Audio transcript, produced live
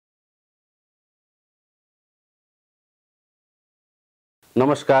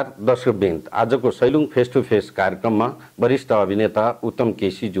नमस्कार दर्शकवृन्द, आजको Sailung face to face कार्यक्रममा वरिष्ठ अभिनेता उत्तम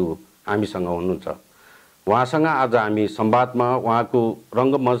केसीज्यू हामीसँग हुनुहुन्छ। उहाँसँग आज हामी संवादमा उहाँको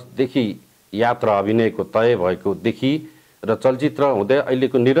रङ्गमञ्चदेखि यात्रा अभिनयको तय भएकोदेखि र चलचित्र हुँदै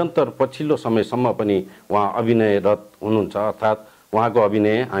अहिलेको निरन्तर पछिल्लो समयसम्म पनि उहाँ अभिनयरत हुनुहुन्छ, अर्थात् उहाँको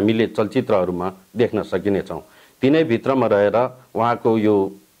अभिनय हामीले चलचित्रहरूमा देख्न सकिनेछौँ। तिनै भित्रमा रहेर उहाँको यो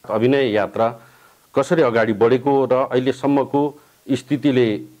अभिनय यात्रा कसरी अगाडि बढेको र अहिलेसम्मको स्थितिले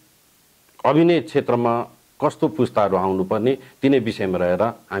अभिनय क्षेत्रमा कस्तो पुस्ताहरू आउनुपर्ने तिनै विषयमा रहेर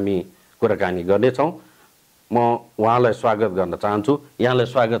हामी कुराकानी गर्नेछौँ। म उहाँलाई स्वागत गर्न चाहन्छु। यहाँलाई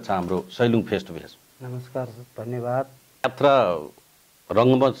स्वागत छ हाम्रो सैलुङ फेस टु फेस। नमस्कार, धन्यवाद। यात्रा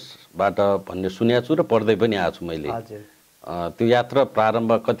रङ्गमञ्चबाट भन्ने सुनेको छु र पढ्दै पनि आएको छु मैले। त्यो यात्रा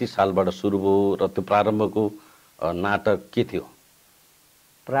प्रारम्भ कति सालबाट सुरु भयो र त्यो प्रारम्भको नाटक के थियो?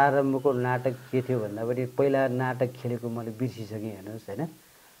 प्रारम्भको नाटक के थियो भन्दा पनि पहिला नाटक खेलेको मैले बिर्सिसकेँ। हेर्नुहोस् होइन,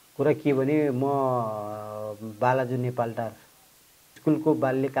 कुरा के भने म बालाजु नेपालटार स्कुलको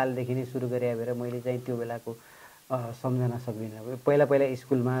बाल्यकालदेखि नै सुरु गरे भएर मैले चाहिँ त्यो बेलाको सम्झना सक्दिनँ। पहिला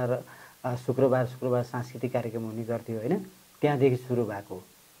स्कुलमा शुक्रबार सांस्कृतिक कार्यक्रम हुने गर्थ्यो होइन, त्यहाँदेखि सुरु भएको।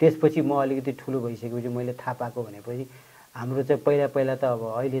 त्यसपछि म अलिकति ठुलो भइसकेपछि मैले थाहा पाएको भनेपछि हाम्रो चाहिँ पहिला त अब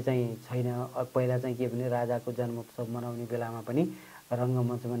अहिले चाहिँ छैन। पहिला चाहिँ के भने राजाको जन्मोत्सव मनाउने बेलामा पनि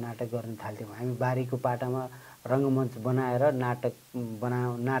रङ्गमञ्चमा नाटक गर्न थाल्थ्यौँ। हामी बारीको पाटामा रङ्गमञ्च बनाएर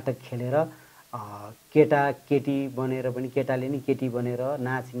नाटक खेलेर केटा केटी बनेर पनि केटाले नि केटी बनेर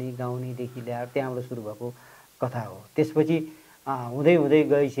नाच्ने गाउनेदेखि ल्याएर त्यहाँबाट सुरु भएको कथा हो। त्यसपछि हुँदै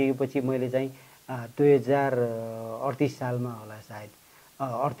गइसकेपछि मैले चाहिँ 2038 सालमा होला सायद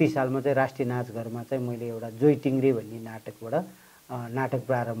 38 सालमा चाहिँ राष्ट्रिय नाचघरमा चाहिँ मैले एउटा जोइ टिङ्ग्रे भन्ने नाटकबाट नाटक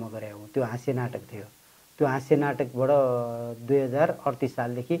प्रारम्भ गरेँ। त्यो हास्य नाटक थियो। त्यो हास्य नाटकबाट 2038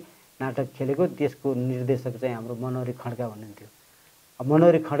 सालदेखि नाटक खेलेको। त्यसको निर्देशक चाहिँ हाम्रो मनोहरी खड्का हुनुहुन्थ्यो।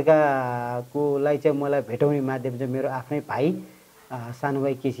 मनोहरी खड्काकोलाई चाहिँ मलाई भेटाउने माध्यम चाहिँ मेरो आफ्नै भाइ सानो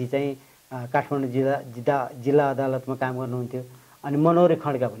भाइ केसी चाहिँ काठमाडौँ जिल्ला अदालतमा काम गर्नुहुन्थ्यो। अनि मनोहरी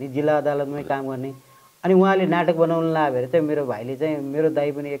खड्का पनि जिल्ला अदालतमै काम गर्ने। अनि उहाँले नाटक बनाउनु लाग्यो चाहिँ मेरो भाइले चाहिँ, मेरो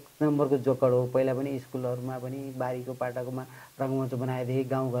दाइ पनि एक नम्बरको जोकर हो। पहिला पनि स्कुलहरूमा पनि बारीको पाटाकोमा रङ्गमञ्च बनाएदेखि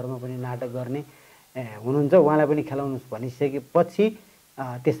गाउँघरमा पनि नाटक गर्ने हुनुहुन्छ। उहाँलाई पनि खेलाउनुहोस् भनिसकेपछि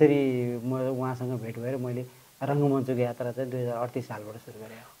त्यसरी म उहाँसँग भेट भएर मैले रङ्गमञ्चको यात्रा चाहिँ 2038 सालबाट सुरु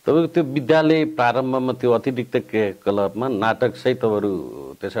गरेँ। तपाईँको त्यो विद्यालय प्रारम्भमा त्यो अतिरिक्त क्लबमा नाटक सहित तपाईँहरू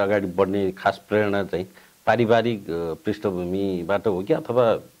त्यसै अगाडि बढ्ने खास प्रेरणा चाहिँ पारिवारिक पृष्ठभूमिबाट हो कि अथवा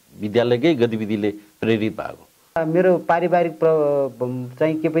विद्यालयकै गतिविधिले प्रेरित भएको? मेरो पारिवारिक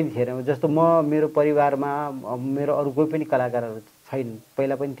चाहिँ के पनि थिएन। जस्तो मेरो परिवारमा मेरो अरू कोही पनि कलाकारहरू छैन,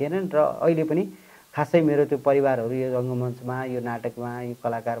 पहिला पनि थिएनन् र अहिले पनि खासै मेरो त्यो परिवारहरू यो रङ्गमञ्चमा यो नाटकमा यो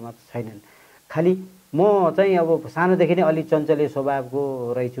कलाकारमा छैनन्। खालि म चाहिँ अब सानोदेखि नै अलिक चञ्चले स्वभावको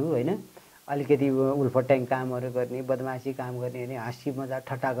रहेछु होइन। अलिकति उल्फट्याङ कामहरू गर्ने, बदमासी काम गर्ने होइन, हाँसी मजाक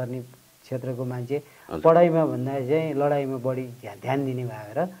ठट्टा गर्ने क्षेत्रको मान्छे। पढाइमा भन्दा चाहिँ लडाइँमा बढी ध्यान दिने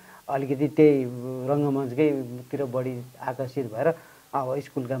भएर अलिकति त्यही रङ्गमञ्चकैतिर बढी आकर्षित भएर अब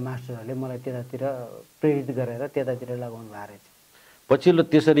स्कुलका मास्टरहरूले मलाई त्यतातिर प्रेरित गरेर त्यतातिर लगाउनु भएको रहेछ। पछिल्लो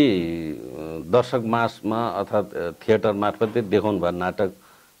त्यसरी दर्शक मासमा अर्थात् थिएटर मार्फत देखाउनु भयो नाटक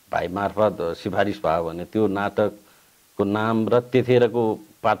भाइ मार्फत सिफारिस भयो भने त्यो नाटकको नाम र त्यतिखेरको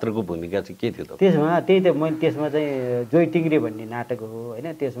पात्रको भूमिका चाहिँ के थियो? त्यसमा त्यही त मैले त्यसमा चाहिँ जोइ टिङ्ग्रे भन्ने नाटक हो होइन।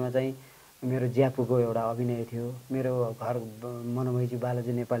 त्यसमा चाहिँ मेरो ज्यापुको एउटा अभिनय थियो। मेरो घर मनोमयजी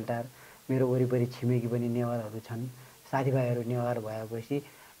बालाजु नेपालटार, मेरो वरिपरि छिमेकी पनि नेवारहरू छन्। साथीभाइहरू नेवार भएपछि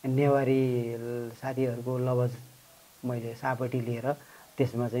नेवारी साथीहरूको लवज मैले सापट्टि लिएर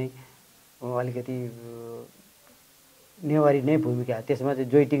त्यसमा चाहिँ अलिकति नेवारी नै भूमिका। त्यसमा चाहिँ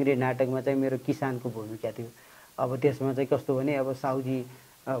जोइ टिङ्ग्रे नाटकमा चाहिँ मेरो किसानको भूमिका थियो। अब त्यसमा चाहिँ कस्तो भने अब साउजी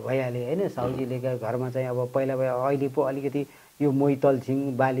भइहाल्यो होइन। साउजीले घरमा चाहिँ अब पहिला अहिले पो अलिकति यो मोही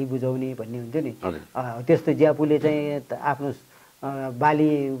तल्छिङ बाली बुझाउने भन्ने हुन्थ्यो नि, त्यस्तो ज्यापुले चाहिँ आफ्नो बाली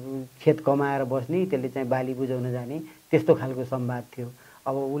खेत कमाएर बस्ने, त्यसले चाहिँ बाली बुझाउन जाने, त्यस्तो खालको संवाद थियो।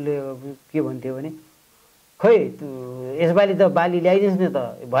 अब उसले के भन्थ्यो भने खै यसपालि त बाली ल्याइदिनुहोस् न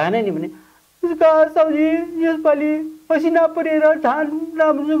त, भएन नि भने साउजी यसपालि पसिना परेर धान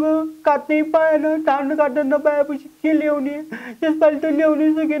राम्रोसँग काट्नै पाएन, धान काट्न नपाएपछि के ल्याउने, यसपालि त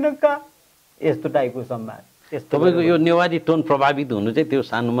ल्याउनै सकेन का, यस्तो टाइपको संवाद। तपाईँको यो नेवारी टोन प्रभावित हुनु चाहिँ त्यो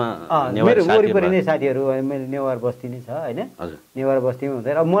सानोमा मेरो वरिपरि नै साथीहरू मेरो नेवार बस्ती नै छ होइन। नेवार बस्तीमा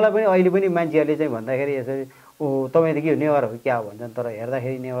हुँदैन। अब मलाई पनि अहिले पनि मान्छेहरूले चाहिँ भन्दाखेरि यसरी ओ तपाईँ त के हो नेवार हो क्या हो भन्छन्, तर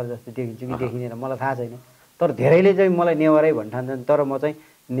हेर्दाखेरि नेवार जस्तो देखिन्छु कि देखिँदैन मलाई थाहा छैन। तर धेरैले चाहिँ मलाई नेवारै भन्ठान्छन्, तर म चाहिँ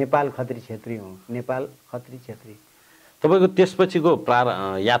नेपाल खत्री छेत्री हुँ। नेपाल खत्री छेत्री। तपाईँको त्यसपछिको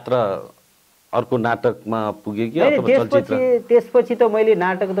यात्रा अर्को नाटकमा पुग्यो कि अथवा चलचित्र? त्यसपछि त मैले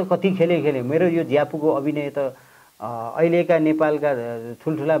नाटक त कति खेलेँ। मेरो यो ज्यापुको अभिनय त अहिलेका नेपालका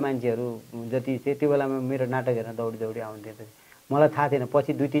ठुल्ठुला मान्छेहरू जति थिए त्यो बेलामा मेरो नाटक हेर्न दौडी आउँथे। मलाई थाहा थिएन,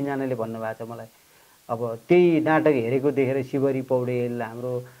 पछि 2-3 जनाले भन्नुभएको छ मलाई। अब त्यही नाटक हेरेको देखेर शिवरी पौडेल,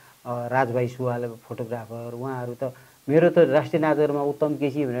 हाम्रो राजभाइ सुवाल फोटोग्राफर, उहाँहरू त मेरो त राष्ट्रिय नाटकमा उत्तम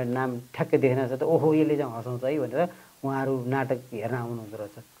केसी भनेर नाम ठ्याक्कै देख्न छ त ओहो यसले चाहिँ हँसाउँछ है भनेर उहाँहरू नाटक हेर्न आउनुहुँदो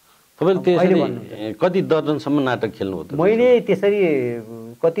रहेछ। तपाईँले त्यसरी कति दर्जनसम्म नाटक खेल्नुभयो त? मैले त्यसरी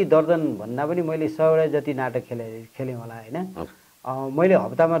कति दर्जन भन्दा पनि मैले 100 जति नाटक खेलेँ होला होइन। मैले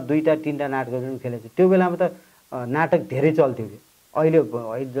हप्तामा 2-3टा नाटकहरू पनि खेलेको छु। त्यो बेलामा त नाटक धेरै चल्थ्यो। अहिले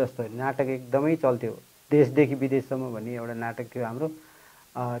जस्तो नाटक एकदमै चल्थ्यो। देशदेखि विदेशसम्म भन्ने एउटा नाटक थियो हाम्रो।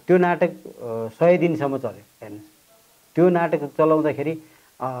 त्यो नाटक 100 दिनसम्म चल्यो। हेर्नुहोस्, त्यो नाटक चलाउँदाखेरि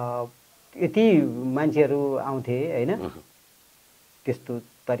यति मान्छेहरू आउँथे होइन, त्यस्तो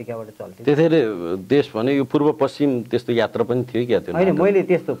तरिकाबाट चल्थ्यो। त्यसैले देश भने यो पूर्व पश्चिम त्यस्तो यात्रा पनि थियो क्या? त्यो होइन, मैले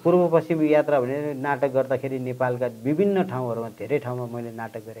त्यस्तो पूर्व पश्चिम यात्रा भने नाटक गर्दाखेरि नेपालका विभिन्न ठाउँहरूमा धेरै ठाउँमा मैले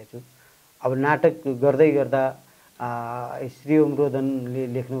नाटक गरेको छु। अब नाटक गर्दै गर्दा श्री ओमरोदनले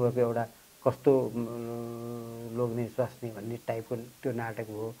लेख्नुभएको एउटा कस्तो लोग्ने स्वास्नी भन्ने टाइपको त्यो नाटक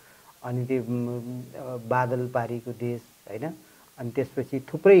हो। अनि त्यो बादल पारीको देश होइन। अनि त्यसपछि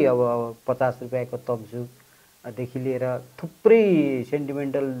थुप्रै अब 50 रुपियाँको तब्जुकदेखि लिएर थुप्रै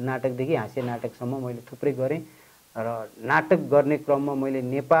सेन्टिमेन्टल नाटकदेखि हाँस्य नाटकसम्म मैले थुप्रै गरेँ। र नाटक गर्ने क्रममा मैले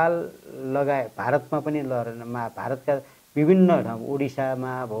नेपाल लगाए भारतमा पनि भारतका विभिन्न ठाउँ,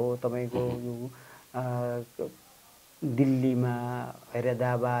 उडिसामा भयो, तपाईँको दिल्लीमा,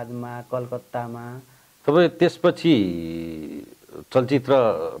 हैदराबादमा, कलकत्तामा। तपाईँ त्यसपछि चलचित्र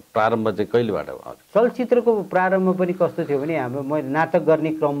प्रारम्भ चाहिँ कहिलेबाट भयो? चलचित्रको प्रारम्भ पनि कस्तो थियो भने हाम्रो मैले नाटक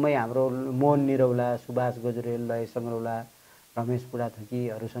गर्ने क्रममै हाम्रो मोहन निरौला, सुभाष गजुरेल, लय सङ्ग्रौला, रमेश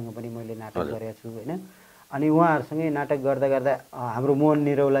बुढाथोकीहरूसँग पनि मैले नाटक गरेको छु होइन। अनि उहाँहरूसँगै नाटक गर्दा गर्दा हाम्रो मोहन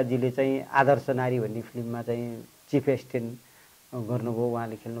निरौलाजीले चाहिँ आदर्श नारी भन्ने फिल्ममा चाहिँ चिफ एसिस्टेन्ट गर्नुभयो,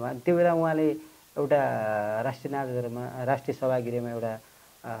 उहाँले खेल्नुभयो। त्यो बेला उहाँले एउटा राष्ट्रिय नाटकहरूमा, राष्ट्रिय सभागृहमा एउटा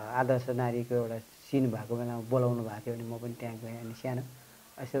आदर्श नारीको एउटा सिन भएको बेलामा बोलाउनु भएको थियो। अनि म पनि त्यहाँ गएँ। अनि सानो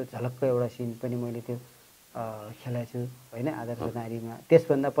यसो झलक्क एउटा सिन पनि मैले त्यो खेलेको छु होइन, आदर्श नारीमा।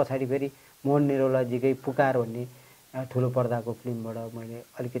 त्यसभन्दा पछाडि फेरि मोहन निरौलाजीकै पुकार भन्ने ठुलो पर्दाको फिल्मबाट मैले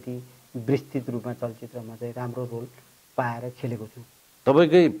अलिकति विस्तृत रूपमा चलचित्रमा चाहिँ राम्रो रोल पाएर खेलेको छु।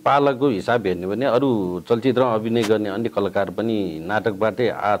 तपाईँकै पालाको हिसाब हेर्ने भने अरू चलचित्रमा अभिनय गर्ने अन्य कलाकार पनि नाटकबाटै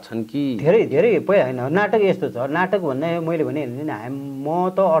आछन् कि? धेरै पहिला होइन, नाटक यस्तो छ। नाटक भन्ने मैले भने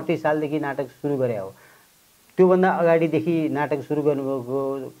म त 38 सालदेखि नाटक सुरु गरेँ हो। त्योभन्दा अगाडिदेखि नाटक सुरु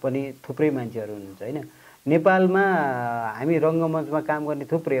गर्नुभएको पनि थुप्रै मान्छेहरू हुनुहुन्छ होइन। नेपालमा हामी रङ्गमञ्चमा काम गर्ने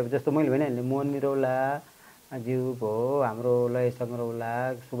थुप्रै, अब जस्तो मैले भने मोहन निरौला ज्यू भयो, हाम्रो लय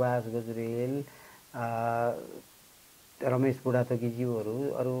सङ्ग्रौला, सुभाष गजुरेल, रमेश बुढाथोकीज्यूहरू,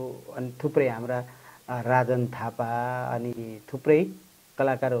 अरू अनि थुप्रै हाम्रा राजन थापा, अनि थुप्रै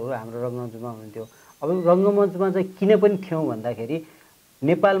कलाकारहरू हाम्रो रङ्गमञ्चमा हुनुहुन्थ्यो। अब रङ्गमञ्चमा चाहिँ किन पनि थियौँ भन्दाखेरि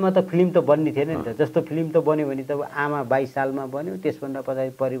नेपालमा त फिल्म त बन्ने थिएन नि त। जस्तो फिल्म त बन्यो भने त आमा 22 सालमा बन्यो, त्यसभन्दा पछाडि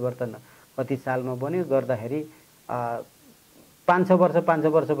परिवर्तन कति सालमा बन्यो, गर्दाखेरि 5-6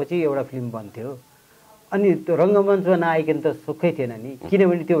 वर्षपछि एउटा फिल्म बन्थ्यो। अनि त्यो रङ्गमञ्चमा नआइकन त सुखै थिएन नि,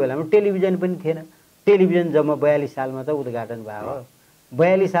 किनभने त्यो बेलामा टेलिभिजन पनि थिएन। टेलिभिजन जम्मा 42 सालमा त उद्घाटन भयो।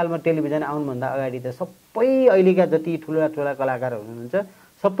 42 सालमा टेलिभिजन आउनुभन्दा अगाडि त सबै अहिलेका जति ठुला कलाकारहरू हुनुहुन्छ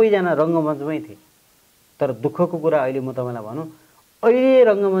सबैजना रङ्गमञ्चमै थिए। तर दुःखको कुरा अहिले म तपाईँलाई भनौँ,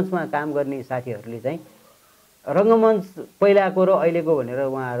 अहिले रङ्गमञ्चमा काम गर्ने साथीहरूले चाहिँ रङ्गमञ्च पहिलाको र अहिलेको भनेर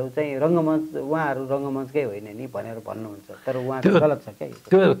उहाँहरू चाहिँ उहाँहरू रङ्गमञ्चकै होइन नि भनेर भन्नुहुन्छ। तर उहाँ गलत छ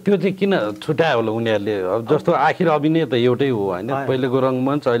क्या। त्यो चाहिँ किन छुट्यायो होला उनीहरूले? अब जस्तो आखिर अभिनय त एउटै हो होइन, पहिलेको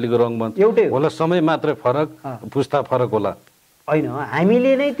रङ्गमञ्च अहिलेको रङ्गमञ्च एउटै होला, समय मात्रै फरक, पुस्ता फरक होला। होइन,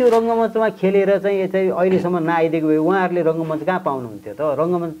 हामीले नै त्यो रङ्गमञ्चमा खेलेर चाहिँ अहिलेसम्म नआइदिएको भए उहाँहरूले रङ्गमञ्च कहाँ पाउनुहुन्थ्यो त?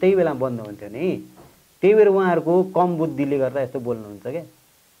 रङ्गमञ्च त्यही बेला बन्द हुन्थ्यो नि। त्यही भएर उहाँहरूको कम बुद्धिले गर्दा यस्तो बोल्नुहुन्छ क्या।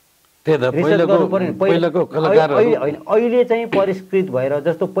 अहिले चाहिँ परिष्कृत भएर,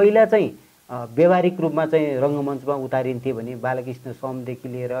 जस्तो पहिला चाहिँ व्यवहारिक रूपमा चाहिँ रङ्गमञ्चमा उतारिन्थे भने बालकृष्ण समदेखि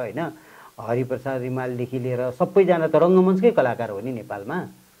लिएर होइन, हरिप्रसाद रिमालदेखि लिएर सबैजना त रङ्गमञ्चकै कलाकार हो नि नेपालमा।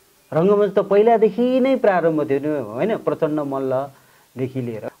 रङ्गमञ्च त पहिलादेखि नै प्रारम्भ थियो नि होइन, प्रचण्ड मल्लदेखि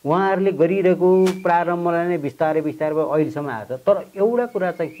लिएर उहाँहरूले गरिरहेको प्रारम्भलाई नै बिस्तारै अहिलेसम्म आएको छ। तर एउटा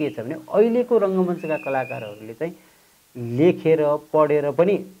कुरा चाहिँ के छ भने अहिलेको रङ्गमञ्चका कलाकारहरूले चाहिँ लेखेर पढेर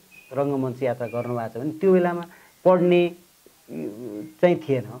पनि रङ्गमञ्च यात्रा गर्नुभएको छ भने त्यो बेलामा पढ्ने चाहिँ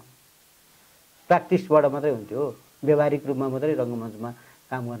थिएन, प्र्याक्टिसबाट मात्रै हुन्थ्यो, व्यवहारिक रूपमा मात्रै रङ्गमञ्चमा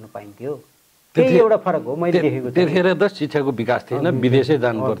काम गर्न पाइन्थ्यो। त्यही एउटा फरक हो मैले देखेको। त्यतिखेर त शिक्षाको विकास थिएन, विदेशै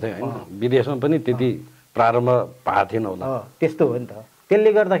जानु पर्थ्यो होइन, विदेशमा पनि त्यति प्रारम्भ भएको थिएन होला। त्यस्तो हो नि त।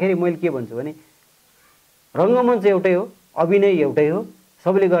 त्यसले गर्दाखेरि मैले के भन्छु भने रङ्गमञ्च एउटै हो, अभिनय एउटै हो,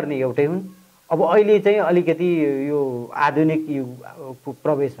 सबैले गर्ने एउटै हुन्। अब अहिले चाहिँ अलिकति यो आधुनिक युग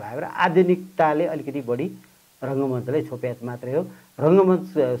प्रवेश भएर आधुनिकताले अलिकति बढी रङ्गमञ्चलाई छोप्याच मात्रै हो।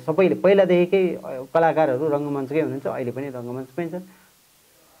 रङ्गमञ्च सबैले पहिलादेखिकै कलाकारहरू रङ्गमञ्चकै हुनुहुन्छ, अहिले पनि रङ्गमञ्चमै छन्।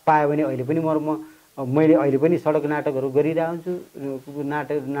 पायो भने अहिले पनि मैले अहिले पनि सडक नाटकहरू गरिरहेको हुन्छु,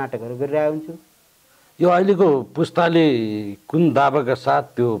 नाटकहरू गरिरहेको हुन्छु। यो अहिलेको पुस्ताले कुन दावाका साथ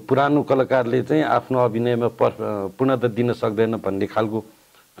त्यो पुरानो कलाकारले चाहिँ आफ्नो अभिनयमा पूर्णता दिन सक्दैन भन्ने खालको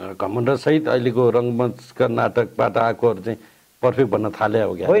घमण्डसहित अहिलेको रङ्गमञ्चका नाटकबाट आएकोहरू चाहिँ पर्फेक्ट भन्न थाले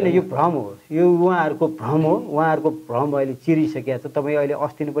हो क्या? होइन, यो भ्रम हो, यो उहाँहरूको भ्रम हो। उहाँहरूको भ्रम अहिले चिरिसकेको छ। तपाईँ अहिले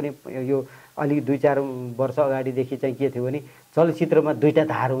अस्ति पनि यो अलिक 2-4 वर्ष अगाडिदेखि चाहिँ के थियो भने चलचित्रमा 2टा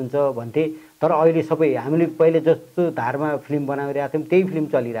धार हुन्छ भन्थे, तर अहिले सबै हामीले पहिले जस्तो धारमा फिल्म बनाइरहेको थियौँ त्यही फिल्म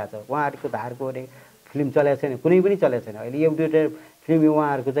चलिरहेछ। उहाँहरूको धारको अरे फिल्म चलेको छैन, कुनै पनि चलेको छैन। अहिले 1-2टा फिल्म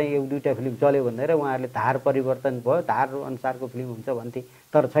उहाँहरूको चाहिँ 1-2टा फिल्म चल्यो भनेर उहाँहरूले धार परिवर्तन भयो, धार अनुसारको फिल्म हुन्छ भन्थे,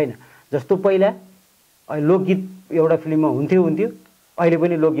 तर छैन। जस्तो पहिला लोकगीत एउटा फिल्ममा हुन्थ्यो, अहिले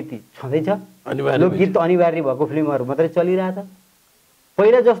पनि लोकगीत छँदैछ। लोकगीत अनिवार्य भएको फिल्महरू मात्रै चलिरहेछ।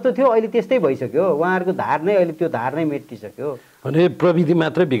 पहिला जस्तो थियो अहिले त्यस्तै भइसक्यो। उहाँहरूको धार नै अहिले त्यो धार नै मेटिसक्यो। भने प्रविधि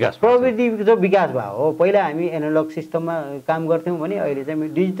मात्रै विकास, प्रविधिको विकास भयो हो। पहिला हामी एनालग सिस्टममा काम गर्थ्यौँ भने अहिले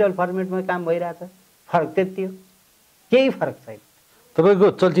चाहिँ डिजिटल फर्मेटमा काम भइरहेछ। फरक त्यति हो, केही फरक छैन। तपाईँको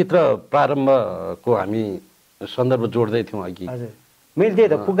चलचित्र प्रारम्भको हामी सन्दर्भ जोड्दै थियौँ अघि। हजुर, मैले त्यही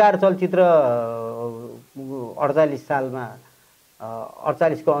त पुकार चलचित्र 48 सालमा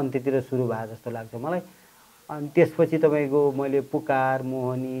 48 को अन्त्यतिर सुरु भयो जस्तो लाग्छ मलाई। अनि त्यसपछि तपाईँको मैले पुकार,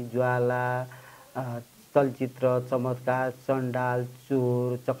 मोहनी, ज्वाला, चलचित्र, चमत्कार, चण्डाल,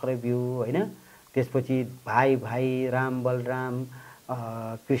 चोर, चक्रव्यूह होइन, त्यसपछि भाइ भाइ, राम बलराम,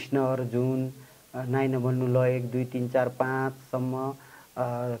 कृष्ण अर्जुन, नाइ नभन्नु ल 1 2 3 4 5 सम्म,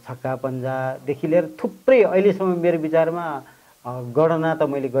 छक्का पन्जादेखि लिएर थुप्रै अहिलेसम्म मेरो विचारमा गणना त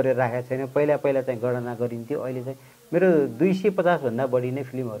मैले गरेर राखेको छैन। पहिला चाहिँ गणना गरिन्थ्यो, अहिले चाहिँ मेरो 250 भन्दा बढी नै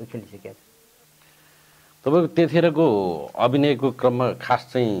फिल्महरू खेलिसकेको छु। तपाईँको त्यतिखेरको अभिनयको क्रममा खास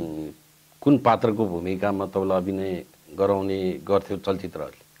चाहिँ कुन पात्रको भूमिकामा तपाईँलाई अभिनय गराउने गर्थ्यो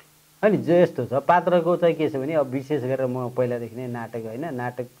चलचित्रहरूले? होइन, यस्तो छ, पात्रको चाहिँ के छ भने अब विशेष गरेर म पहिलादेखि नै नाटक होइन,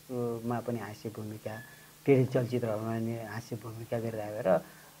 नाटकमा पनि हास्य भूमिका, टेली चलचित्रहरूमा पनि हास्य भूमिका गरिरहेर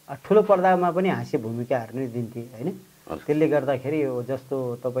ठुलो पर्दामा पनि हास्य भूमिकाहरू नै दिन्थेँ होइन। त्यसले गर्दाखेरि यो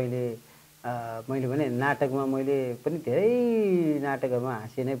जस्तो तपाईँले मैले भने नाटकमा मैले पनि धेरै नाटकहरूमा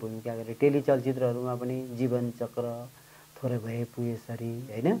हास्य नै भूमिका गरेँ। टेली चलचित्रहरूमा पनि जीवन चक्र, थोरै भए पुगेसरी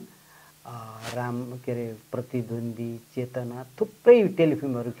होइन, राम के अरे प्रतिद्वन्दी, चेतना, थुप्रै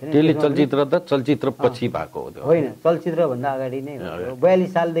टेलिफिल्महरू खेलेँ। टेली चलचित्र त चलचित्र पछि भएको हो? होइन, चलचित्रभन्दा अगाडि नै हो। 42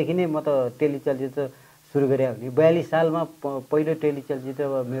 सालदेखि नै म त टेली चलचित्र सुरु गरेँ भने 42 सालमा पहिलो टेली चलचित्र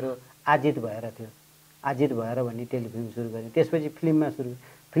मेरो आजित भएर थियो। आजित भएर भन्ने टेलिफिल्म सुरु गरेँ। त्यसपछि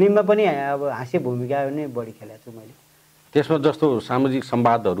फिल्ममा पनि अब हास्य भूमिका नै बढी खेलेको छु मैले। त्यसमा जस्तो सामाजिक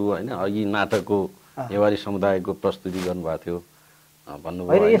संवादहरू होइन, अघि नाटकको नेवारी समुदायको प्रस्तुति गर्नुभएको थियो भन्नुभयो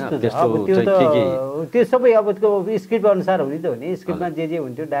होइन, त्यो सबै अब स्क्रिप्ट अनुसार हुने त हो नि। स्क्रिप्टमा जे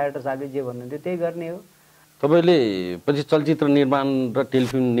हुन्थ्यो डाइरेक्टर साहबले जे भन्नुहुन्थ्यो त्यही गर्ने हो। तपाईँले पछि चलचित्र निर्माण र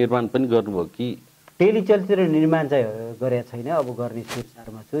टेलिफिल्म निर्माण पनि गर्नुभयो कि? टेली चलचित्र निर्माण चाहिँ गरेको छैन, अब गर्ने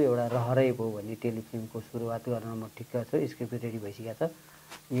सोचमा छु। एउटा रहरै भयो भन्ने टेलिफिल्मको सुरुवात गर्न म ठिक्क छु, स्क्रिप्ट रेडी भइसकेको छ।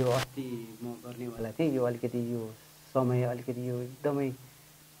 यो अस्ति म गर्नेवाला थिएँ, यो अलिकति यो समय अलिकति यो एकदमै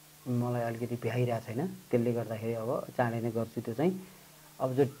मलाई अलिकति भ्याइरहेको छैन, त्यसले गर्दाखेरि अब चाँडै नै गर्छु त्यो चाहिँ। अब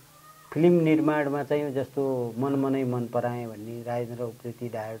जो फिल्म निर्माणमा चाहिँ जस्तो मन पराएँ भन्ने राजेन्द्र उप्रेती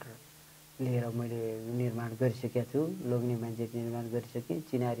डाइरेक्टर लिएर मैले निर्माण गरिसकेको छु। लोग्ने मान्छे निर्माण गरिसकेँ,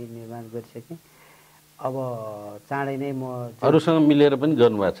 चिनारी निर्माण गरिसकेँ। अब चाँडै नै म अरूसँग मिलेर पनि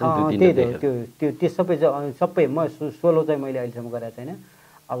गर्नुभएको छ? त्यही त्यो सबै म सोलो चाहिँ मैले अहिलेसम्म गरेको छैन।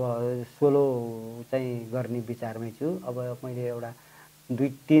 अब सोलो चाहिँ गर्ने विचारमै छु। अब मैले एउटा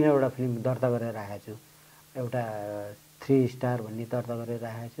 2-3वटा फिल्म दर्ता गरेर राखेको छु। एउटा 3 स्टार भन्ने दर्ता गरेर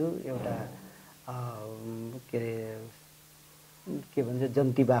राखेको छु, एउटा के भन्छ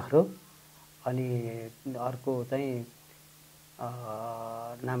जन्ती बाख्रो, अनि अर्को चाहिँ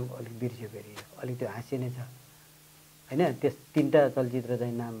नाम अलिक बिर्स्यो फेरि, अलिक त्यो हाँस्य नै छ होइन। त्यस 3टा चलचित्र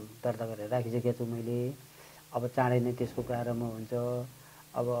चाहिँ नाम दर्ता गरेर राखिसकेको छु मैले। अब चाँडै नै त्यसको प्रारम्भ हुन्छ।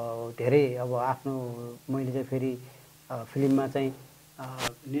 अब धेरै अब आफ्नो मैले चाहिँ फेरि फिल्ममा चाहिँ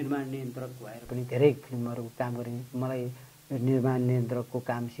निर्माण नियन्त्रक भएर पनि धेरै फिल्महरू काम गरेँ। मलाई निर्माण नियन्त्रकको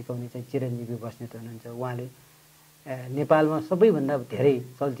काम सिकाउने चाहिँ चिरञ्जीवी बस्नेत हुनुहुन्छ। उहाँले नेपालमा सबैभन्दा धेरै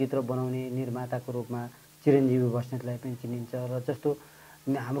चलचित्र बनाउने निर्माताको रूपमा चिरञ्जीवी बस्नेतलाई पनि चिनिन्छ र जस्तो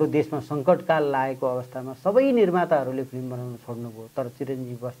हाम्रो देशमा सङ्कटकाल लागेको अवस्थामा सबै निर्माताहरूले फिल्म बनाउन छोड्नुभयो, तर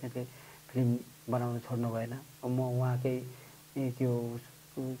चिरञ्जीवी बस्नेतले फिल्म बनाउन छोड्नु भएन। म उहाँकै त्यो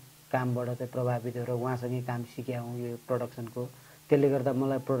कामबाट चाहिँ प्रभावित भएर उहाँसँगै काम सिकेँ हुँ यो प्रडक्सनको। त्यसले गर्दा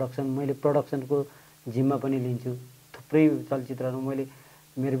मैले प्रडक्सनको जिम्मा पनि लिन्छु। थुप्रै चलचित्रहरू मैले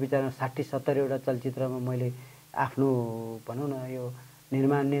मेरो विचारमा 60-70वटा चलचित्रमा मैले आफ्नो भनौँ न यो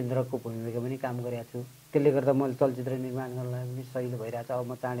निर्माण निर्देशकको भूमिका पनि काम गरेको छु। त्यसले गर्दा मैले चलचित्र निर्माण गर्नलाई पनि सजिलो भइरहेछ। अब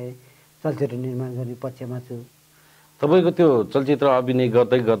म चाँडै चलचित्र निर्माण गर्ने पक्षमा छु। तपाईँको त्यो चलचित्र अभिनय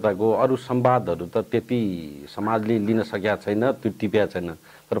गर्दै गर्दाको अरू संवादहरू त त्यति समाजले लिन सकेका छैन, त्यो टिप्या छैन।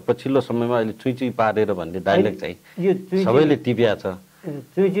 तर पछिल्लो समयमा अहिले चुइचुइ पारेर भन्ने डाइलेक्ट चाहिँ सबैले टिप्या छ।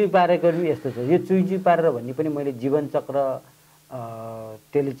 चुइचुइ पारेको पनि यस्तो छ। यो चुइचुइ पारेर भन्ने पनि मैले जीवनचक्र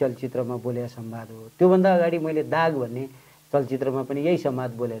टेलिचलचित्रमा बोलेको संवाद हो। त्योभन्दा अगाडि मैले दाग भन्ने चलचित्रमा पनि यही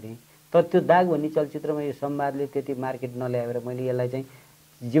संवाद बोलेको थिएँ। तर त्यो दाग भन्ने चलचित्रमा यो संवादले त्यति मार्केट नल्याएर मैले यसलाई चाहिँ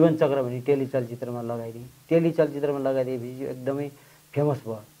जीवनचक्र भन्ने टेलिचलचित्रमा लगाइदिएँ। टेलिचलचित्रमा लगाइदिएपछि एकदमै फेमस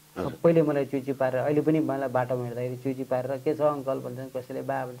भयो। सबैले मलाई चुइचुइ पारेर अहिले पनि मलाई बाटोमा हिँड्दाखेरि चुइचुइ पारेर के छ अङ्कल भन्छन्, कसैले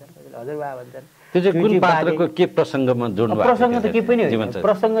बा भन्छन्, कसैले हजुर बा भन्छन्। त्यो चाहिँ कुन पात्रको के प्रसङ्गमा जोड्नु भएको? प्रसङ्ग त केही पनि होइन।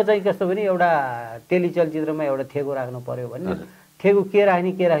 प्रसङ्ग चाहिँ कस्तो भने एउटा टेलिचलचित्रमा एउटा थेगो राख्नु पर्यो भन्ने। थेगो के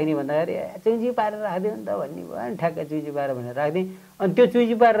राख्ने भन्दाखेरि चुइचुइ पारेर राखिदियो नि त भन्ने भयो नि। ठ्याक्कै चुइचुइ पारेर भनेर राखिदिएँ। अनि त्यो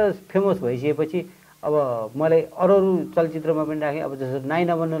चुइचुइ पारेर फेमस भइसकेपछि अब मलाई अरू चलचित्रमा पनि राखेँ। अब जस्तो नाइ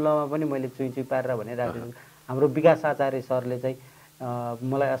नभन्नु लमा पनि मैले चुइचुइ पारेर भनेर राखेको छु। हाम्रो विकास आचार्य सरले चाहिँ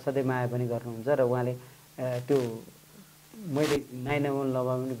मलाई असाध्यै माया पनि गर्नुहुन्छ र उहाँले त्यो मैले नाइ नभन्नु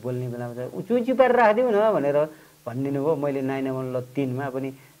लमा पनि बोल्ने बेलामा चाहिँ चुइचुइ पारेर राखिदिउँ न भनेर भनिदिनु भयो। मैले नाइ नभन्नु ल 3मा पनि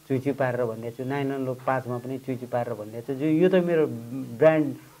चुइचुइ पारेर भनिदिएको छु, नाइ नभन्नु ल 5मा पनि चुइचुइ पारेर भनिदिएको छु। यो त मेरो ब्रान्ड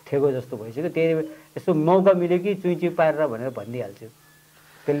थेगो जस्तो भइसक्यो। त्यही यसो मौका मिल्यो कि चुइचुइ पारेर भनेर भनिदिइहाल्छु।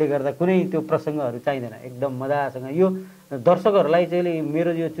 त्यसले गर्दा कुनै त्यो प्रसङ्गहरू चाहिँदैन। एकदम मजासँग यो दर्शकहरूलाई चाहिँ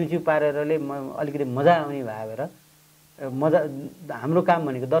मेरो यो चुइचुइ पारेरले अलिकति मजा आउने भएर मजा हाम्रो काम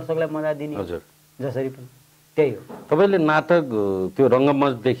भनेको दर्शकलाई मजा दिने जसरी पनि त्यही हो। तपाईँले नाटक त्यो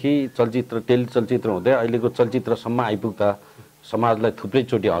रङ्गमञ्चदेखि चलचित्र टेलिचलचित्र हुँदै अहिलेको चलचित्रसम्म आइपुग्दा समाजलाई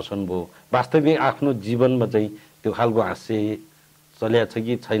थुप्रैचोटि हँसाउनु भयो। वास्तविक आफ्नो जीवनमा चाहिँ त्यो खालको हाँस्य चल्या छ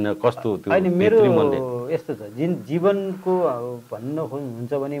कि छैन, कस्तो त्यो? अहिले मेरो यस्तो छ जीवनको भन्नु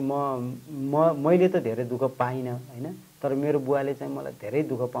हुन्छ भने मैले त धेरै दुःख पाइनँ होइन। तर मेरो बुवाले चाहिँ मलाई धेरै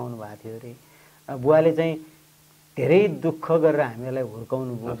दुःख पाउनु भएको थियो अरे। बुवाले चाहिँ धेरै दुःख गरेर हामीलाई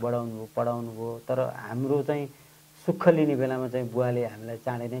हुर्काउनु भयो, बढाउनु भयो, पढाउनु भयो। तर हाम्रो चाहिँ सुख लिने बेलामा चाहिँ बुवाले हामीलाई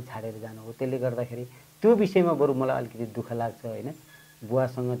चाँडै नै छाडेर जानुभयो। त्यसले गर्दाखेरि त्यो विषयमा बरु मलाई अलिकति दुःख लाग्छ होइन।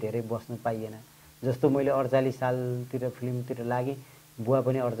 बुवासँग धेरै बस्नु पाइएन। जस्तो मैले 48 सालतिर फिल्मतिर लागेँ, बुवा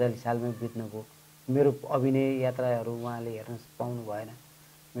पनि 48 सालमै बित्नुभयो। मेरो अभिनय यात्राहरू उहाँले हेर्न पाउनु भएन,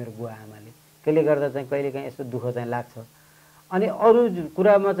 मेरो बुवा आमाले। त्यसले गर्दा चाहिँ कहिलेकाहीँ यस्तो दुःख चाहिँ लाग्छ। अनि अरू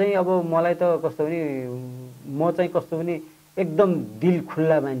कुरामा चाहिँ अब मलाई त कस्तो भने म चाहिँ कस्तो भने एकदम दिल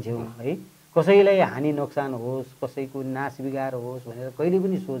खुल्ला मान्छे हुँ है। कसैलाई हानि नोक्सान होस्, कसैको नाश बिगार होस् भनेर कहिले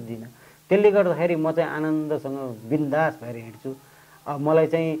पनि सोच्दिनँ। त्यसले गर्दाखेरि म चाहिँ आनन्दसँग बिन्दास भएर हिँड्छु। मलाई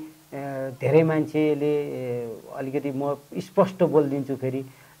चाहिँ धेरै मान्छेले अलिकति म स्पष्ट बोलिदिन्छु। फेरि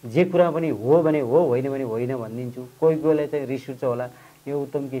जे कुरा पनि हो भने हो, होइन भने होइन भनिदिन्छु। कोही कोहीलाई चाहिँ रिस उठ्छ होला, यो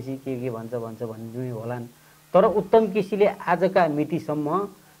उत्तम केसी के भन्छ भन्ने होलान्। तर उत्तम केसीले आजका मितिसम्म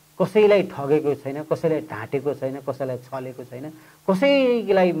कसैलाई ठगेको छैन, कसैलाई ढाँटेको छैन, कसैलाई छलेको छैन,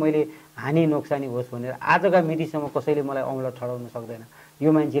 कसैलाई मैले हानि नोक्सानी होस् भनेर आजका मितिसम्म कसैले मलाई औँला ठडाउन सक्दैन।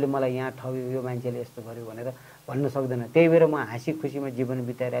 यो मान्छेले मलाई यहाँ ठग्यो, यो मान्छेले यस्तो गर्यो भनेर भन्न सक्दैन। त्यही भएर म हाँसी खुसीमा जीवन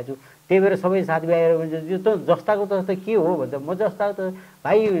बिताइरहेको छु। त्यही भएर सबै साथीभाइहरू भन्छ यो त जस्ताको तस्तो के हो भन्छ। म जस्ताको त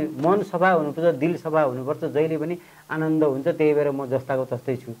भाइ मन सफा हुनुपर्छ, दिल सफा हुनुपर्छ, जहिले पनि आनन्द हुन्छ। त्यही भएर म जस्ताको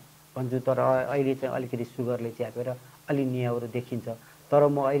तस्तै छु भन्छु। तर अहिले चाहिँ अलिकति सुगरले च्यापेर अलि नियाउरो देखिन्छ। तर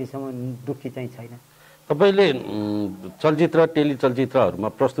म अहिलेसम्म दुःखी चाहिँ छैन। तपाईँले चलचित्र टेलिचलचित्रहरूमा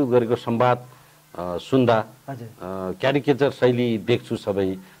प्रस्तुत गरेको संवाद सुन्दा क्यारिकेचर शैली देख्छु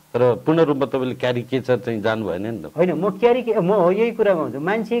सबै, तर पूर्ण रूपमा तपाईँले क्यारिकेचर चाहिँ जानु भएन नि त? होइन, म यही कुरामा हुन्छु।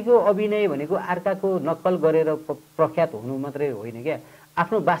 मान्छेको अभिनय भनेको अर्काको नक्कल गरेर प्रख्यात हुनु मात्रै होइन क्या,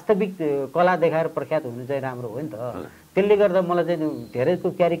 आफ्नो वास्तविक कला देखाएर प्रख्यात हुनु चाहिँ राम्रो हो नि त। त्यसले गर्दा मलाई चाहिँ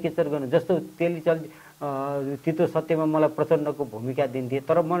धेरैको क्यारिकेचर गर्नु, जस्तो तितो सत्यमा मलाई प्रचण्डको भूमिका दिन्थे,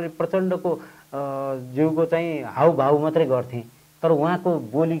 तर मैले प्रचण्डको जिउको चाहिँ हाउभाउ मात्रै गर्थेँ, तर उहाँको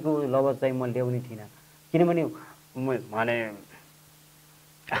बोलीको लवज चाहिँ म ल्याउने थिइनँ। किनभने भने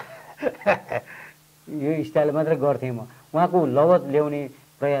यो स्टाइल मात्रै गर्थेँ, म उहाँको लवज ल्याउने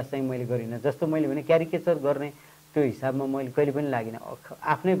प्रयास चाहिँ मैले गरिनँ। जस्तो मैले भने क्यारिकेचर गर्ने त्यो हिसाबमा मैले कहिले पनि लागिनँ,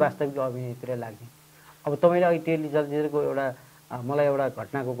 आफ्नै वास्तविक अभिनयतिर लाग्ने। अब तपाईँले अहिले टेली चलचित्रको एउटा मलाई एउटा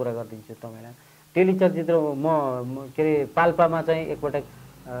घटनाको कुरा गरिदिन्छु तपाईँलाई। टेली चलचित्र म के अरे पाल्पामा चाहिँ एकपटक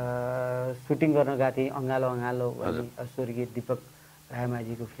सुटिङ गर्न गएको थिएँ, अँगालो अँगालो स्वर्गीय दीपक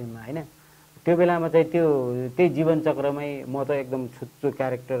रायमाझीको फिल्ममा होइन। त्यो बेलामा चाहिँ त्यही जीवन चक्रमै म त एकदम छुच्चो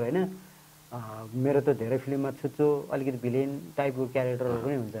क्यारेक्टर होइन। मेरो त धेरै फिल्ममा छुच्चो अलिकति भिलेन टाइपको क्यारेक्टरहरू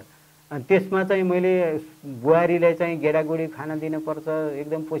पनि हुन्छ। अनि त्यसमा चाहिँ मैले बुहारीलाई चाहिँ गेडागुडी खाना दिनुपर्छ,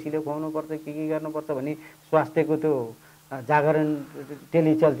 एकदम पोसिलो खुवाउनुपर्छ, के गर्नुपर्छ भन्ने स्वास्थ्यको त्यो जागरण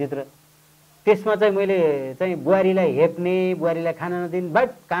टेली चलचित्र। त्यसमा चाहिँ मैले चाहिँ बुहारीलाई हेप्ने, बुहारीलाई खाना नदिने, बाट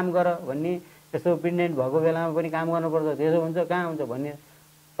काम गर भन्ने, त्यसो प्रेग्नेन्ट भएको बेलामा पनि काम गर्नुपर्छ, त्यसो हुन्छ कहाँ हुन्छ भन्ने।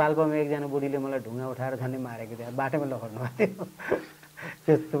 पाल्पामा एकजना बुढीले मलाई ढुङ्गा उठाएर झन्डै मारेको थियो, बाटोमा लखड्नु भएको थियो।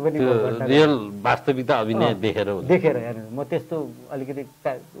 त्यस्तो पनि रियल वास्तविकता अभिनय देखेर हेर्नु। म त्यस्तो अलिकति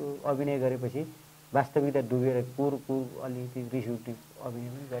अभिनय गरेपछि वास्तविकता डुबेर कुर अलिकति रिस उठ्ने अभिनय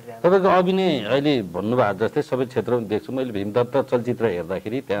पनि गरिरहेको। तपाईँको अभिनय अहिले भन्नुभएको जस्तै सबै क्षेत्रमा देख्छु मैले। भीमदत्त चलचित्र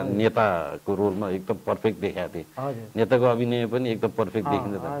हेर्दाखेरि त्यहाँ नेताको रोलमा एकदम पर्फेक्ट देखाएको थिएँ। हजुर, नेताको अभिनय पनि एकदम पर्फेक्ट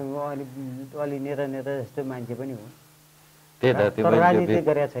देखिन्छ। अलि नेता जस्तो मान्छे पनि हो, त्यही त। त्यो राजनीति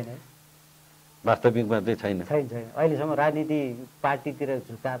गरेका छैन, वास्तविकमा चाहिँ छैन। अहिलेसम्म राजनीति पार्टीतिर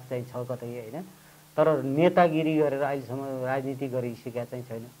झुकाव चाहिँ छ कतै होइन, तर नेतागिरी गरेर अहिलेसम्म राजनीति गरिसकेका चाहिँ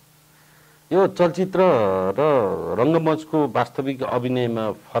छैन। यो चलचित्र र रङ्गमञ्चको वास्तविक अभिनयमा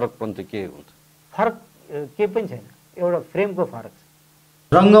फरकपन चाहिँ के हुन्छ? फरक के पनि छैन, एउटा फ्रेमको फरक छ।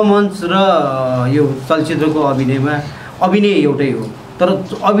 रङ्गमञ्च र यो चलचित्रको अभिनयमा अभिनय एउटै हो, तर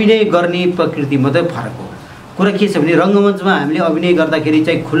अभिनय गर्ने प्रकृति मात्रै फरक हो। कुरा के छ भने रङ्गमञ्चमा हामीले अभिनय गर्दाखेरि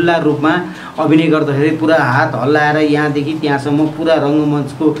चाहिँ खुल्ला रूपमा अभिनय गर्दाखेरि पुरा हात हल्लाएर यहाँदेखि त्यहाँसम्म पुरा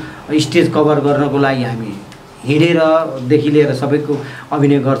रङ्गमञ्चको स्टेज कभर गर्नको लागि हामी हिँडेरदेखि लिएर सबैको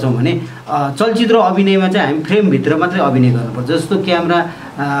अभिनय गर्छौँ भने चलचित्र अभिनयमा चाहिँ हामी फ्रेमभित्र मात्रै अभिनय गर्नुपर्छ। जस्तो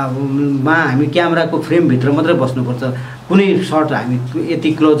क्यामेरामा हामी क्यामेराको फ्रेमभित्र मात्रै बस्नुपर्छ। कुनै सर्ट हामी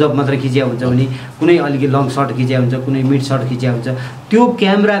यति क्लोजअप मात्रै खिचिया हुन्छ भने, कुनै अलिकति लङ सर्ट खिचिया हुन्छ, कुनै मिड सर्ट खिचिया हुन्छ, त्यो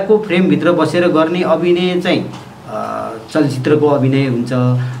क्यामेराको फ्रेमभित्र बसेर गर्ने अभिनय चाहिँ चलचित्रको अभिनय हुन्छ।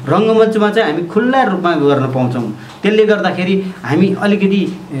 रङ्गमञ्चमा चाहिँ हामी खुल्ला रूपमा गर्न पाउँछौँ। त्यसले गर्दाखेरि हामी अलिकति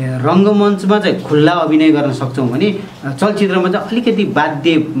रङ्गमञ्चमा चाहिँ खुल्ला अभिनय गर्न सक्छौँ भने चलचित्रमा चाहिँ अलिकति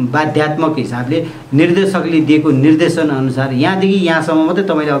बाध्यात्मक हिसाबले निर्देशकले दिएको निर्देशन अनुसार यहाँदेखि यहाँसम्म मात्रै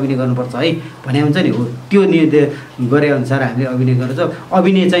तपाईँले अभिनय गर्नुपर्छ है भने हुन्छ नि, हो त्यो निर्देश गरे अनुसार हामीले अभिनय गर्छौँ।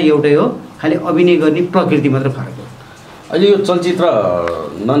 अभिनय चाहिँ एउटै हो, खालि अभिनय गर्ने प्रकृति मात्र फरक हो। अहिले यो चलचित्र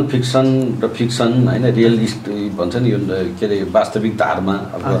नन फिक्सन र फिक्सन होइन, रियलिस्टिक भन्छ नि, यो के अरे वास्तविक धारमा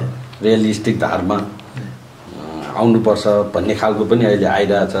अब रियलिस्टिक धारमा आउनुपर्छ भन्ने खालको पनि अहिले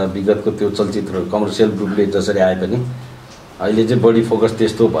आइरहेछ। विगतको त्यो चलचित्र कमर्सियल रूपले जसरी आए पनि अहिले चाहिँ बढी फोकस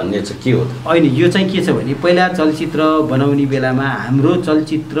त्यस्तो भन्ने चाहिँ के हो? होइन, यो चाहिँ के छ भने पहिला चलचित्र बनाउने बेलामा हाम्रो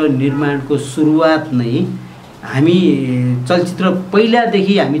चलचित्र निर्माणको सुरुवात नै हामी चलचित्र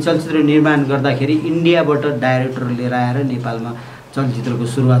पहिलादेखि हामी चलचित्र निर्माण गर्दाखेरि इन्डियाबाट डाइरेक्टर लिएर आएर नेपालमा चलचित्रको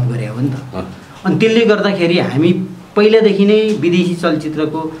सुरुवात गरे हो नि त। अनि त्यसले गर्दाखेरि हामी पहिलादेखि नै विदेशी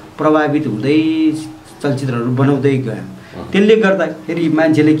चलचित्रको प्रभावित हुँदै चलचित्रहरू बनाउँदै गयौँ। त्यसले गर्दाखेरि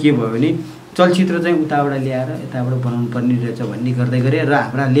मान्छेले के भयो भने चलचित्र चाहिँ उताबाट ल्याएर यताबाट बनाउनु पर्ने रहेछ भन्ने गर्दै गरे र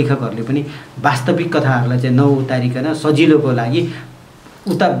हाम्रा लेखकहरूले पनि वास्तविक कथाहरूलाई चाहिँ नउतारिकन सजिलोको लागि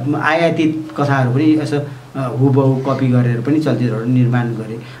उता आयातित कथाहरू पनि यसो हुबहु कपी गरेर पनि चलचित्रहरू निर्माण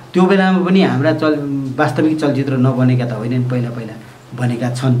गरे। त्यो बेलामा पनि हाम्रा वास्तविक चलचित्र नबनेका त होइनन्, पहिला बनेका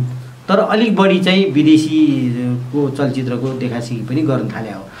छन्, तर अलिक बढी चाहिँ विदेशीको चलचित्रको देखासिखी पनि गर्न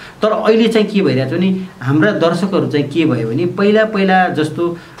थाले हो। तर अहिले चाहिँ के भइरहेछ भने हाम्रा दर्शकहरू चाहिँ के भयो भने पहिला जस्तो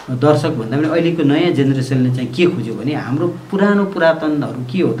दर्शक भन्दा पनि अहिलेको नयाँ जेनेरेसनले चाहिँ के खोज्यो भने हाम्रो पुरातनहरू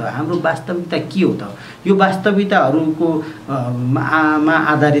के हो त, हाम्रो वास्तविकता के हो त, यो वास्तविकताहरूको मा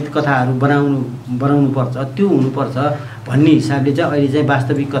आधारित कथाहरू बनाउनु पर्छ, त्यो हुनुपर्छ भन्ने हिसाबले चाहिँ अहिले चाहिँ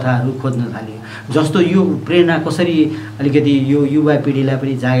वास्तविक कथाहरू खोज्न थाल्यो। जस्तो यो प्रेरणा कसरी अलिकति यो युवा पिँढीलाई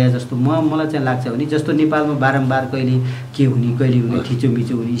पनि जागे जस्तो मलाई चाहिँ लाग्छ भने जस्तो नेपालमा बारम्बार कहिले के हुने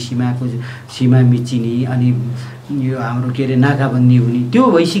थिचोमिचो हुने, सीमा मिचिने, अनि यो हाम्रो के अरे नाकाबन्दी हुने, त्यो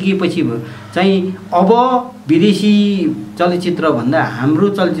भइसकेपछि चाहिँ अब विदेशी चलचित्रभन्दा हाम्रो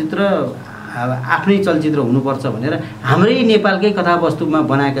चलचित्र आफ्नै चलचित्र हुनुपर्छ भनेर हाम्रै नेपालकै कथावस्तुमा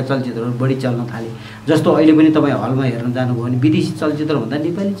बनाएका चलचित्रहरू बढी चल्न थाले। जस्तो अहिले पनि तपाईँ हलमा हेर्न जानुभयो भने विदेशी चलचित्रभन्दा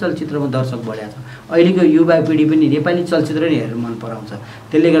नेपाली चलचित्रमा दर्शक बढेको छ। अहिलेको युवा पिँढी पनि नेपाली चलचित्र नै हेर्न मन पराउँछ।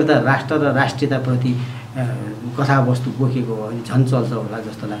 त्यसले गर्दा राष्ट्र र राष्ट्रियताप्रति कथावस्तु बोकेको हो भने झन् चल्छ होला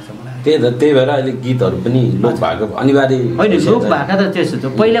जस्तो लाग्छ मलाई। त्यही भएर अहिले गीतहरू पनि लोप भएको अनिवार्य होइन, लोप भएका त त्यस्तो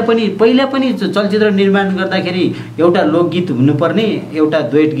छ। पहिला पनि चलचित्र निर्माण गर्दाखेरि एउटा लोकगीत हुनुपर्ने, एउटा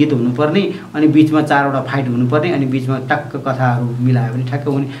द्वैत गीत हुनुपर्ने, अनि बिचमा 4वटा फाइट हुनुपर्ने, अनि बिचमा टक्क कथाहरू मिलायो भने ठ्याक्क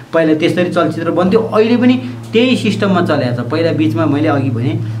हुने। पहिला त्यसरी चलचित्र बन्थ्यो। अहिले पनि त्यही सिस्टममा चलेको छ। पहिला बिचमा मैले अघि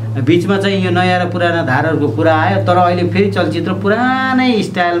भने बिचमा चाहिँ यो नयाँ र पुराना धारहरूको कुरा आयो, तर अहिले फेरि चलचित्र पुरानै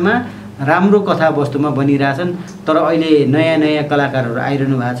स्टाइलमा राम्रो कथावस्तुमा बनिरहेछन्। तर अहिले नयाँ नयाँ कलाकारहरू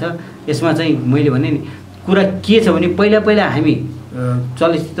आइरहनु भएको छ। यसमा चाहिँ मैले भने नि कुरा के छ भने पहिला हामी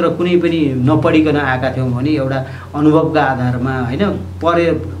चलचित्र कुनै पनि नपढिकन आएका थियौँ भने एउटा अनुभवका आधारमा होइन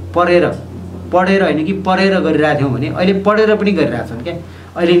पढेर होइन कि पढेर गरिरहेका थियौँ भने अहिले पढेर पनि गरिरहेछन् क्या।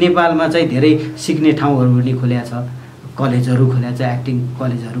 अहिले नेपालमा चाहिँ धेरै सिक्ने ठाउँहरू पनि खोलेको छ, कलेजहरू खोलेको छ, एक्टिङ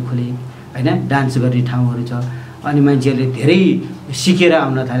कलेजहरू खोले होइन, डान्स गर्ने ठाउँहरू छ, अनि मान्छेहरूले धेरै सिकेर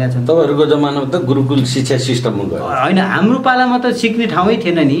आउन थालेका छन्। तपाईँहरूको जमानामा त गुरुकुल शिक्षा सिस्टममा गयो होइन, हाम्रो पालामा त सिक्ने ठाउँै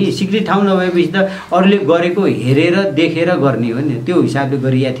थिएन नि। सिक्ने ठाउँ नभएपछि त अरूले गरेको हेरेर देखेर गर्ने हो नि, त्यो हिसाबले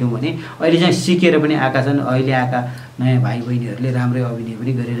गरिरहेका थियौँ भने अहिले चाहिँ सिकेर पनि आएका छन्। अहिले आएका नयाँ भाइ बहिनीहरूले राम्रै अभिनय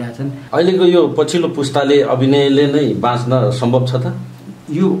पनि गरिरहेछन्। अहिलेको यो पछिल्लो पुस्ताले अभिनयले नै बाँच्न सम्भव छ त?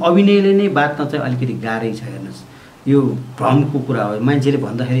 यो अभिनयले नै बाँच्न चाहिँ अलिकति गाह्रै छ। हेर्नुहोस्, यो भ्रमको कुरा हो। मान्छेले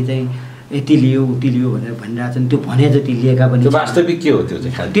भन्दाखेरि चाहिँ यति लियो उति लियो भनेर भनिरहेछन्। त्यो भने जति लिएका पनि वास्तविक के हो त्यो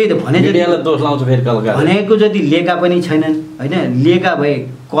चाहिँ? त्यही त भने मिडियालाई दोष लाउँछ फेरि कलाकार। भनेको जति लिएका पनि छैनन् होइन। लिएका भए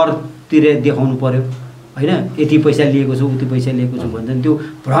कर तिरेर देखाउनु पर्यो होइन, यति पैसा लिएको छु उति पैसा लिएको छु भन्छन्। त्यो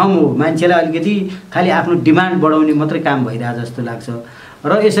भ्रम हो। मान्छेलाई अलिकति खालि आफ्नो डिमान्ड बढाउने मात्रै काम भइरहेको जस्तो लाग्छ।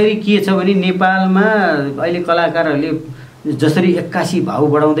 र यसरी के छ भने नेपालमा अहिले कलाकारहरूले जसरी 81 भाउ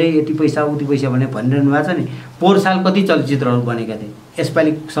बढाउँदै यति पैसा उति पैसा भनेर भनिरहनु भएको छ नि। पोहोर साल कति चलचित्रहरू बनेका थिए,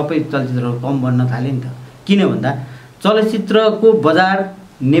 यसपालि सबै चलचित्रहरू कम बन्न थाले नि त। किन भन्दा चलचित्रको बजार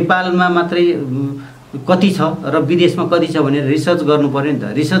नेपालमा मात्रै कति छ र विदेशमा कति छ भनेर रिसर्च गर्नु पर्यो नि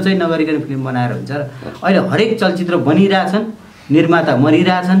त। रिसर्चै नगरिकन फिल्म बनाएर हुन्छ र? अहिले हरेक चलचित्र बनिरहेछन्, निर्माता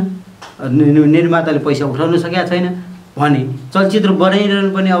मरिरहेछन्, निर्माताले पैसा उठाउन सकेका छैन भने चलचित्र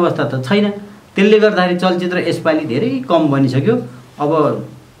बनाइरहनु पर्ने अवस्था त छैन। त्यसले गर्दाखेरि चलचित्र यसपालि धेरै कम बनिसक्यो। अब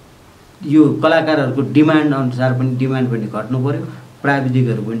यो कलाकारहरूको डिमान्ड अनुसार पनि डिमान्ड पनि घट्नु पर्यो,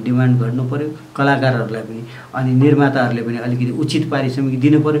 प्राविधिकहरू पनि डिमान्ड गर्नु पर्यो, कलाकारहरूलाई पनि, अनि निर्माताहरूले पनि अलिकति उचित पारिश्रमिक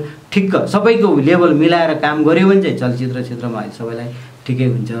दिनु पर्यो। ठिक्क सबैको लेभल मिलाएर काम गऱ्यो भने चाहिँ चलचित्र क्षेत्रमा अहिले सबैलाई ठिकै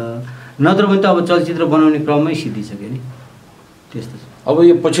हुन्छ। नत्र भने त अब चलचित्र बनाउने क्रममै सिद्धिसक्यो नि। त्यस्तो छ। अब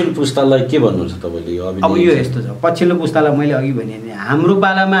यो पछिल्लो पुस्तालाई के भन्नुहुन्छ तपाईँले? अब यो यस्तो छ, पछिल्लो पुस्तालाई मैले अघि भने नि हाम्रो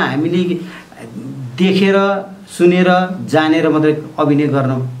पालामा हामीले देखेर सुनेर जानेर मात्रै अभिनय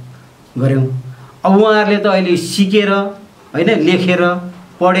गऱ्यौँ। अब उहाँहरूले त अहिले सिकेर होइन, लेखेर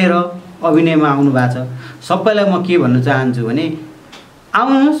पढेर अभिनयमा आउनु भएको छ। सबैलाई म के भन्न चाहन्छु भने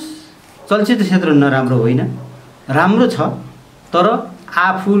आउनुहोस्, चलचित्र क्षेत्र नराम्रो होइन, राम्रो छ। तर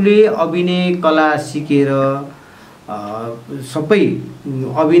आफूले अभिनय कला सिकेर सबै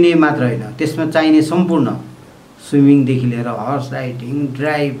अभिनय मात्र होइन, त्यसमा चाहिने सम्पूर्ण स्विमिङदेखि लिएर हर्स राइडिङ,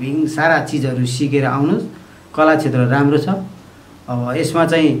 ड्राइभिङ सारा चिजहरू सिकेर आउनुहोस्। कला क्षेत्र राम्रो छ। अब यसमा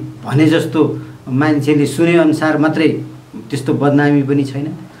चाहिँ भने जस्तो मान्छेले सुनेअनुसार मात्रै त्यस्तो बदनामी पनि छैन।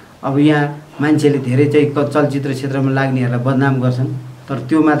 अब यहाँ मान्छेले धेरै चाहिँ चलचित्र क्षेत्रमा लाग्नेहरूलाई बदनाम गर्छन्, तर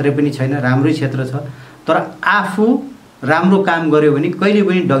त्यो मात्रै पनि छैन, राम्रै क्षेत्र छ। तर आफू राम्रो काम गर्यो भने कहिले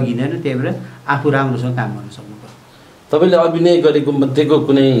पनि डगिँदैन। त्यही भएर आफू राम्रोसँग काम गर्न सक्नुपर्छ। तपाईँले अभिनय गरेको मध्येको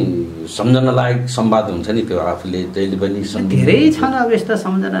कुनै सम्झना लायक संवाद हुन्छ नि, त्यो आफूले जहिले पनि धेरै छन्। अब यस्ता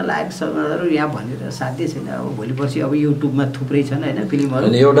सम्झना लायक संवादहरू यहाँ भनेर साध्य छैन। अब भोलि पर्सि अब युट्युबमा थुप्रै छन् होइन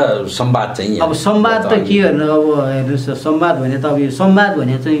फिल्महरू। एउटा संवाद चाहिँ अब संवाद त के गर्नु, अब हेर्नुहोस्, संवाद भने त अब यो संवाद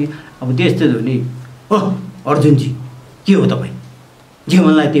भने चाहिँ अब त्यस्तो हो नि। ओह अर्जुनजी के हो तपाईँ, जे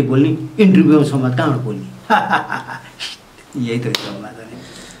मनलाई त्यही बोल्ने, इन्टरभ्यूमा संवाद कहाँबाट बोल्ने, यही त संवाद हो नि।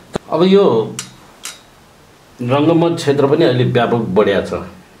 अब यो रङ्गमञ्च क्षेत्र पनि अहिले व्यापक बढिया छ।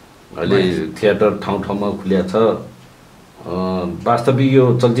 अहिले थिएटर ठाउँ ठाउँमा खुलिया छ। वास्तविक यो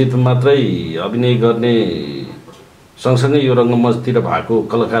चलचित्र मात्रै अभिनय गर्ने सँगसँगै यो रङ्गमञ्चतिर भएको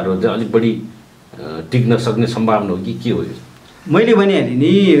कलाकारहरू चाहिँ अलिक बढी टिक्न सक्ने सम्भावना हो कि के हो? मैले भनिहालेँ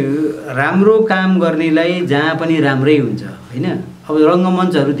नि, राम्रो काम गर्नेलाई जहाँ पनि राम्रै हुन्छ होइन। अब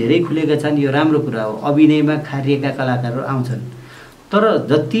रङ्गमञ्चहरू धेरै खुलेका छन्, यो राम्रो कुरा हो। अभिनयमा खारिएका कलाकारहरू आउँछन्, तर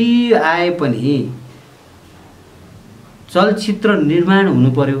जति आए पनि चलचित्र निर्माण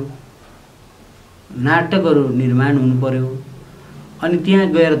हुनु पर्यो, नाटकहरू निर्माण हुनु पर्यो, अनि त्यहाँ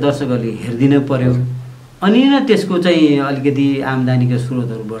गएर दर्शकहरूले हेरिदिनु पर्यो, अनि न त्यसको चाहिँ अलिकति आम्दानीका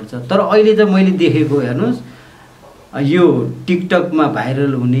स्रोतहरू बढ्छ। तर अहिले त मैले देखेको हेर्नुहोस्, यो टिकटकमा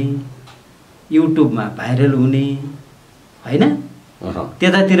भाइरल हुने, युट्युबमा भाइरल हुने होइन,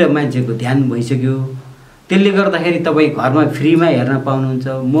 त्यतातिर मान्छेको ध्यान भइसक्यो। त्यसले गर्दाखेरि तपाईँ घरमा फ्रीमा हेर्न पाउनुहुन्छ।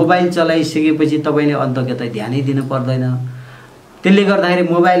 मोबाइल चलाइसकेपछि तपाईँले अन्तकता ध्यानै दिनु पर्दैन। त्यसले गर्दाखेरि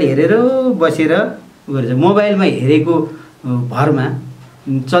मोबाइल हेरेर बसेर गर्छ। मोबाइलमा हेरेको भरमा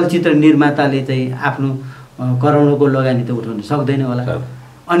चलचित्र निर्माताले चाहिँ आफ्नो करोडौँको लगानी त उठाउन सक्दैन होला।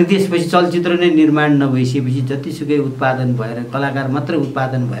 अनि त्यसपछि चलचित्र नै निर्माण नभइसकेपछि जतिसुकै उत्पादन भएर कलाकार मात्र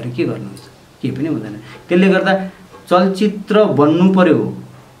उत्पादन भएर के गर्नुहुन्छ? केही पनि हुँदैन। त्यसले गर्दा चलचित्र बन्नु पर्यो।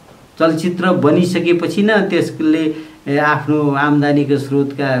 चलचित्र बनिसकेपछि न त्यसले आफ्नो आम्दानीको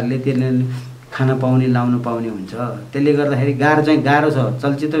स्रोतकाहरूले त्यसले खान पाउने लाउन पाउने हुन्छ। त्यसले गर्दाखेरि गाह्रो छ।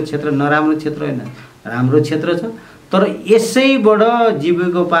 चलचित्र क्षेत्र नराम्रो क्षेत्र होइन, राम्रो क्षेत्र छ। तर यसैबाट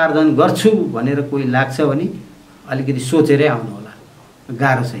जीविकोपार्जन गर्छु भनेर कोही लाग्छ भने अलिकति सोचेरै आउनु होला।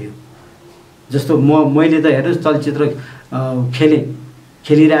 गाह्रो छ यो। जस्तो मैले त हेर्नुहोस् चलचित्र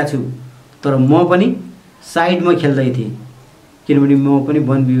खेलिरहेको छु, तर म पनि साइडमा खेल्दै थिएँ किनभने म पनि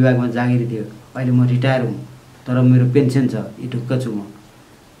वन विभागमा जागिर थियो। अहिले म रिटायर हुँ तर मेरो पेन्सन छ, यी ढुक्क छु म।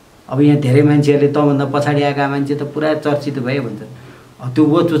 अब यहाँ धेरै मान्छेहरूले तँभन्दा पछाडि आएका मान्छे त पुरा चर्चित भयो भन्छ। त्यो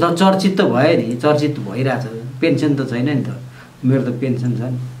त चर्चित त भयो नि, चर्चित भइरहेछ, पेन्सन त छैन नि त। मेरो त पेन्सन छ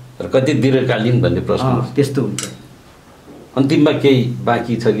नि। कति दीर्घकालीन भन्ने प्रश्न त्यस्तो हुन्छ। अन्तिममा केही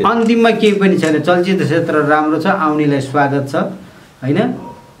बाँकी छ कि? अन्तिममा केही पनि छैन। चलचित्र क्षेत्र राम्रो छ, आउनेलाई स्वागत छ होइन।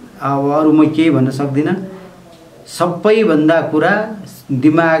 अब अरू म केही भन्न सक्दिनँ। सबैभन्दा कुरा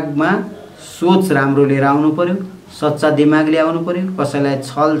दिमागमा सोच राम्रो लिएर आउनु पर्यो, सच्चा दिमागले आउनु पर्यो। कसैलाई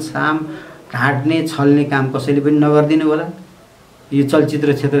छलछाम ढाँट्ने छल्ने काम कसैले पनि नगरिदिनु होला। यो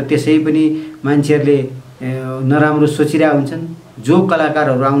चलचित्र क्षेत्र त्यसै पनि मान्छेहरूले नराम्रो सोचिरहेको हुन्छन्। जो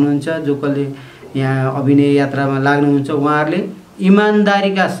कलाकारहरू आउनुहुन्छ, जो कसले यहाँ अभिनय यात्रामा लाग्नुहुन्छ, उहाँहरूले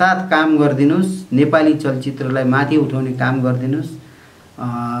इमान्दारीका साथ काम गरिदिनुहोस्। नेपाली चलचित्रलाई माथि उठाउने काम गरिदिनुहोस्,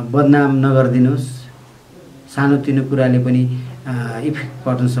 बदनाम नगरिदिनुहोस्। सानोतिनो कुराले पनि इफेक्ट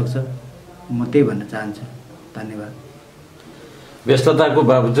पर्न सक्छ। म त्यही भन्न चाहन्छु। धन्यवाद। व्यस्तताको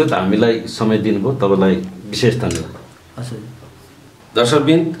बावजुद हामीलाई समय दिनुभयो, तपाईँलाई विशेष धन्यवाद। हजुर।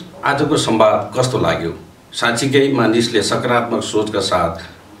 दर्शकवृन्द, आजको संवाद कस्तो लाग्यो? साँच्चीकै मानिसले सकारात्मक सोचका साथ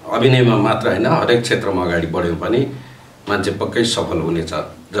अभिनयमा मात्र होइन हरेक क्षेत्रमा अगाडि बढ्यो भने मान्छे पक्कै सफल हुनेछ।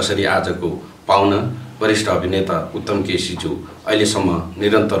 जसरी आजको पाहुना वरिष्ठ अभिनेता उत्तम केसीज्यू अहिलेसम्म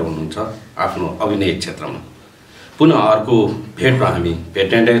निरन्तर हुनुहुन्छ आफ्नो अभिनय क्षेत्रमा। पुनः अर्को भेटमा हामी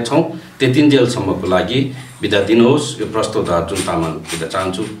भेट्ने छौँ। त्यतिन्जेलसम्मको लागि बिदा दिनुहोस्। यो प्रस्तुत जुन तामाङ बिदा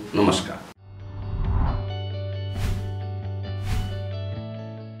चाहन्छु। नमस्कार।